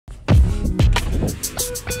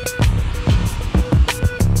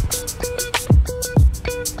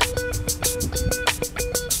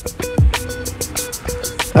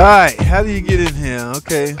Alright, how do you get in here?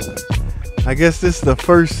 Okay. I guess this is the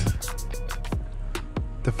first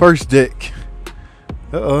deck.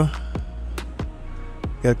 Uh-oh.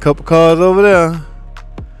 Got a couple cars over there.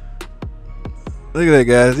 Look at that,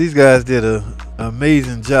 guys. These guys did an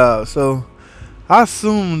amazing job. So I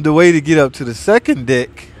assume the way to get up to the second deck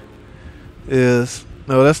is,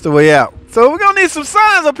 no, that's the way out. So we're gonna need some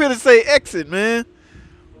signs up here to say exit, man.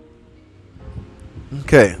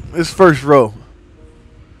 Okay, this first row.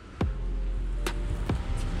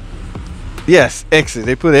 Yes, exit.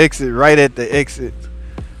 They put exit right at the exit.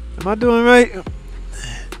 Am I doing right?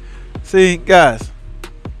 See, guys.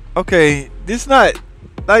 Okay, this not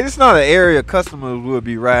an area customers will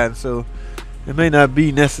be riding, so it may not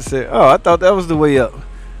be necessary. Oh, I thought that was the way up.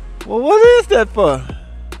 Well, what is that for?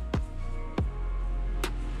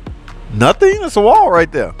 Nothing? It's a wall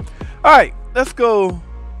right there. All right, let's go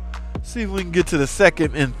see if we can get to the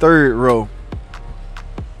second and third row.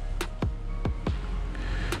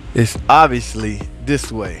 It's obviously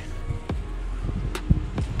this way.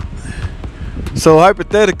 So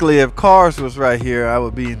hypothetically, if cars was right here, I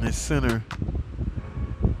would be in this center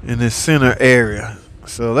area.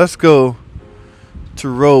 So let's go to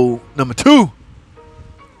row number 2.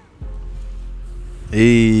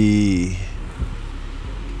 Hey.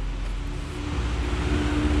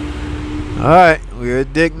 Alright, we're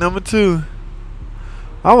at deck number 2.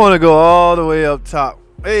 I want to go all the way up top.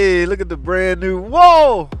 Hey, look at the brand new.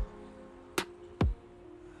 Whoa!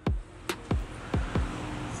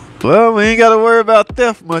 Well, we ain't got to worry about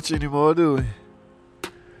theft much anymore, do we?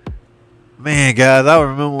 Man, guys, I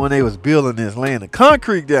remember when they was building this, laying the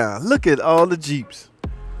concrete down. Look at all the Jeeps.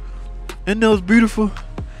 Isn't those beautiful?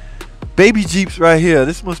 Baby Jeeps right here.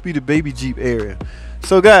 This must be the baby Jeep area.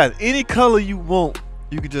 So, guys, any color you want,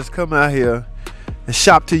 you can just come out here and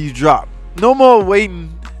shop till you drop. No more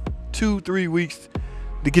waiting 2-3 weeks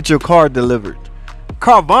to get your car delivered.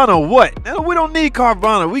 Carvana what? No, we don't need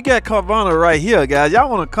Carvana. We got Carvana right here, guys. Y'all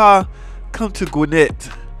want a car? Come to Gwinnett.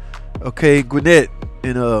 Okay, Gwinnett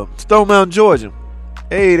in Stone Mountain, Georgia.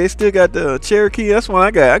 Hey, they still got the Cherokee. That's one I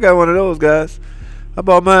got. I got one of those, guys. I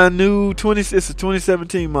bought mine new it's a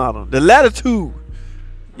 2017 model. The Latitude.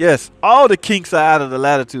 Yes, all the kinks are out of the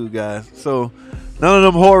Latitude, guys. So none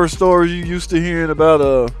of them horror stories you used to hearing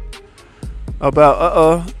about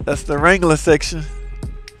that's the Wrangler section.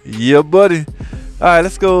 Yeah, buddy. All right,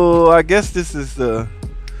 let's go. I guess this is the.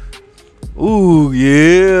 Ooh,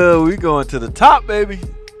 yeah, we going to the top, baby.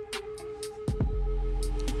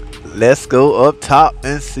 Let's go up top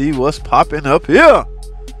and see what's popping up here.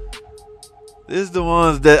 This is the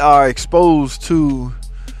ones that are exposed to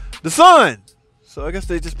the sun. So I guess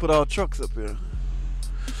they just put all trucks up here.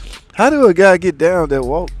 How do a guy get down that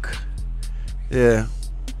walk? Yeah,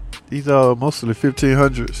 these are mostly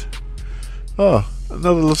 1500s. Oh,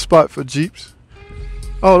 another little spot for Jeeps.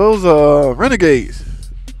 Oh, those are Renegades.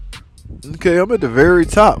 Okay, I'm at the very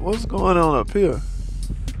top. What's going on up here?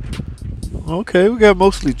 Okay, we got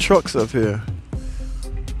mostly trucks up here.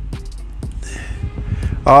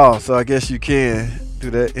 Oh, so I guess you can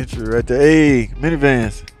do that entry right there. Hey,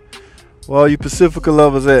 minivans. Where all you Pacifica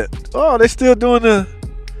lovers at? Oh, they still doing the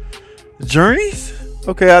Journeys?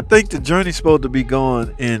 Okay, I think the Journey's supposed to be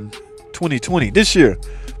gone in 2020, this year.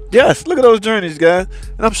 Yes, look at those Journeys, guys.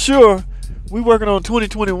 And I'm sure we working on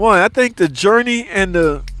 2021. I think the Journey and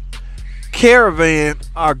the Caravan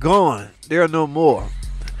are gone. There are no more.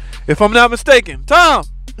 If I'm not mistaken. Tom!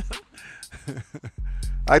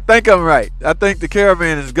 I think I'm right. I think the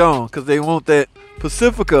Caravan is gone because they want that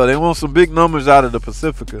Pacifica. They want some big numbers out of the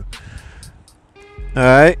Pacifica.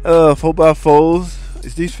 Alright, 4x4s.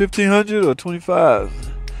 Is these 1500 or 25?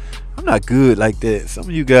 I'm not good like that. Some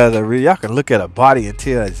of you guys are really, y'all can look at a body and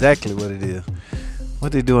tell exactly what it is.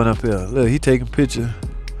 What they doing up here? Look, he taking picture.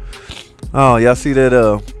 Oh, y'all see that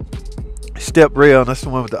step rail? That's the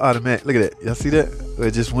one with the automatic. Look at that. Y'all see that? Where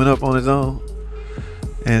it just went up on its own.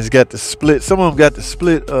 And it's got the split. Some of them got the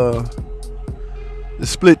split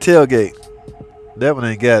tailgate. That one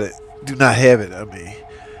ain't got it. Do not have it, I mean.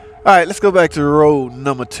 Alright, let's go back to row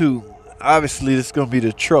number 2. Obviously, this is gonna be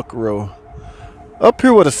the truck row. Up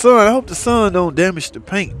here with the sun. I hope the sun don't damage the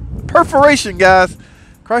paint. Perforation, guys.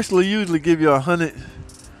 Chrysler usually give you 100.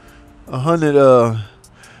 Matter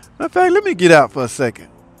of fact, let me get out for a second.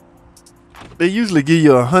 They usually give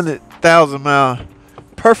you 100,000 mile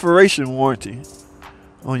perforation warranty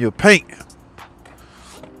on your paint.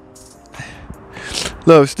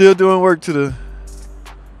 Look, still doing work to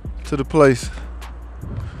the place.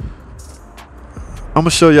 I'm gonna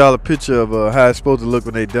show y'all a picture of how it's supposed to look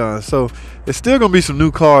when they done. So it's still gonna be some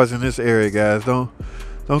new cars in this area, guys. Don't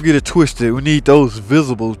Don't get it twisted. We need those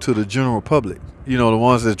visible to the general public. You know, the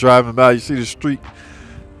ones that's driving by, you see the street.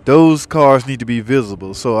 Those cars need to be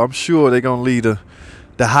visible. So I'm sure they're gonna leave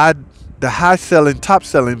the high selling, top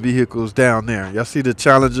selling vehicles down there. Y'all see the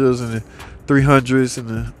Challengers and the 300s and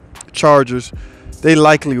the Chargers. They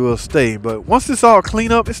likely will stay. But once it's all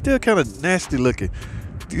clean up, it's still kind of nasty looking.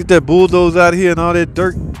 Get that bulldoze out of here and all that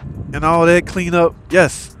dirt and all that clean up.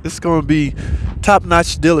 Yes, it's gonna be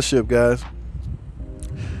top-notch dealership, guys.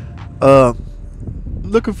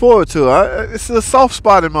 Looking forward to it. It's a soft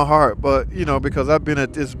spot in my heart, but you know, because I've been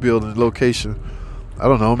at this building location, I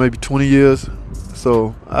don't know, maybe 20 years,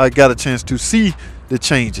 so I got a chance to see the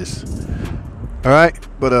changes. All right,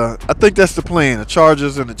 but I think that's the plan. The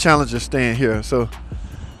Chargers and the Challengers staying here, so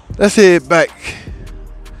let's head back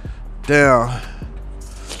down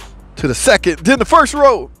to the second, then the first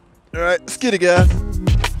row. All right, let's get it, guys.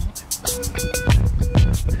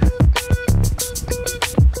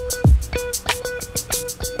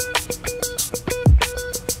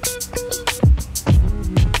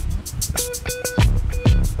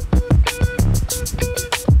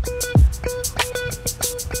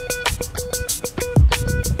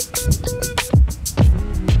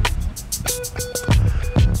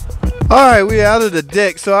 All right, we're out of the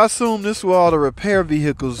deck, so I assume this is where all the repair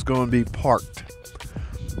vehicles is going to be parked.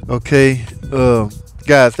 Okay,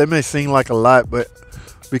 guys, that may seem like a lot, but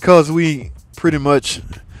because we pretty much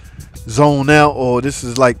zone out, or this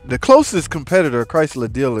is like the closest competitor,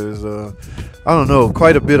 Chrysler dealer, is I don't know,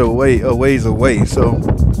 quite a bit of ways away. So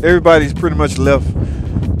everybody's pretty much left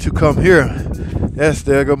to come here. Yes,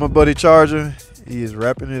 there go my buddy Charger. He is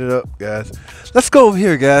wrapping it up, guys. Let's go over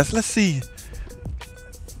here, guys. Let's see.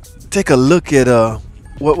 Take a look at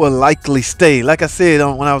what will likely stay. Like I said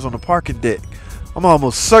when I was on the parking deck, I'm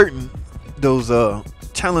almost certain those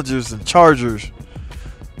Challengers and Chargers,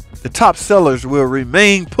 the top sellers, will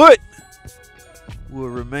remain put. Will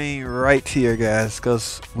remain right here, guys,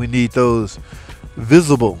 because we need those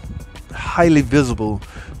visible, highly visible.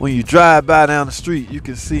 When you drive by down the street, you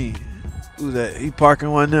can see who's that. He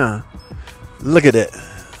parking one now. Look at that.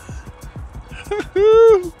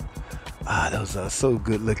 Ah, those are so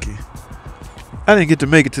good looking. I didn't get to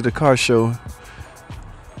make it to the car show.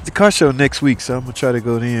 The car show next week, so I'm gonna try to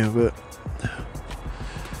go in. But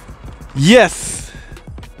yes,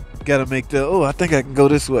 gotta make the. Oh, I think I can go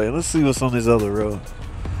this way. Let's see what's on this other road.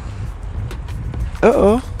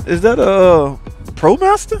 Is that a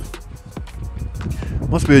ProMaster?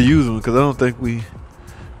 Must be a used one, because I don't think we.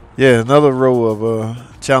 Yeah, another row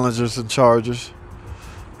of Challengers and Chargers.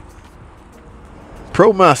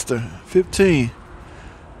 ProMaster 15.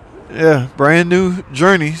 Yeah, brand new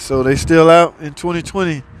journey, so they still out in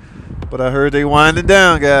 2020. But I heard they winding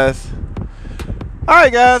down, guys. All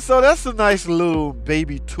right, guys, so that's a nice little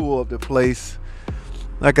baby tour of the place.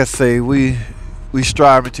 Like I say, we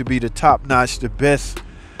striving to be the top-notch, the best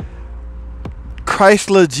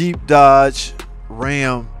Chrysler, Jeep, Dodge,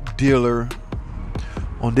 Ram dealer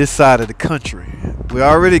on this side of the country. We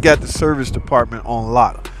already got the service department on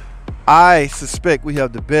lock. I suspect we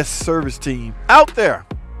have the best service team out there.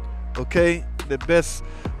 Okay, the best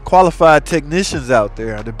qualified technicians out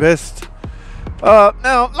there, the best.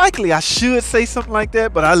 Now, likely I should say something like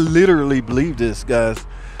that, but I literally believe this, guys.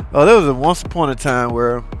 There was once upon a time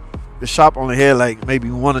where the shop only had like maybe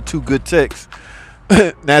 1 or 2 good techs.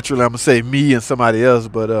 Naturally, I'm gonna say me and somebody else,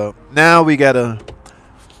 but now we got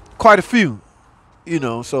quite a few. You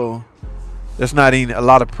know, so there's not even a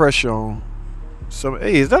lot of pressure on. So,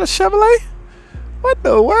 hey, is that a Chevrolet? What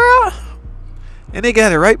the world? And they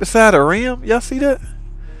got it right beside a Ram. Y'all see that?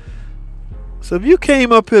 So if you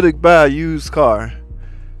came up here to buy a used car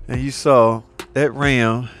and you saw that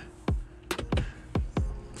Ram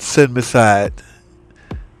sitting beside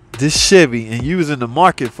this Chevy and you was in the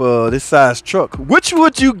market for this size truck, which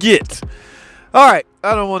would you get? All right,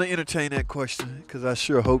 I don't want to entertain that question because I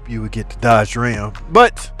sure hope you would get the Dodge Ram.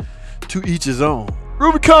 But to each his own.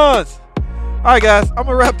 Rubicons! All right, guys, I'm going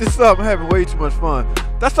to wrap this up. I'm having way too much fun.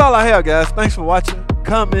 That's all I have, guys. Thanks for watching.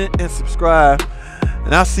 Comment and subscribe.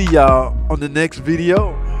 And I'll see y'all on the next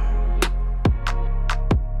video.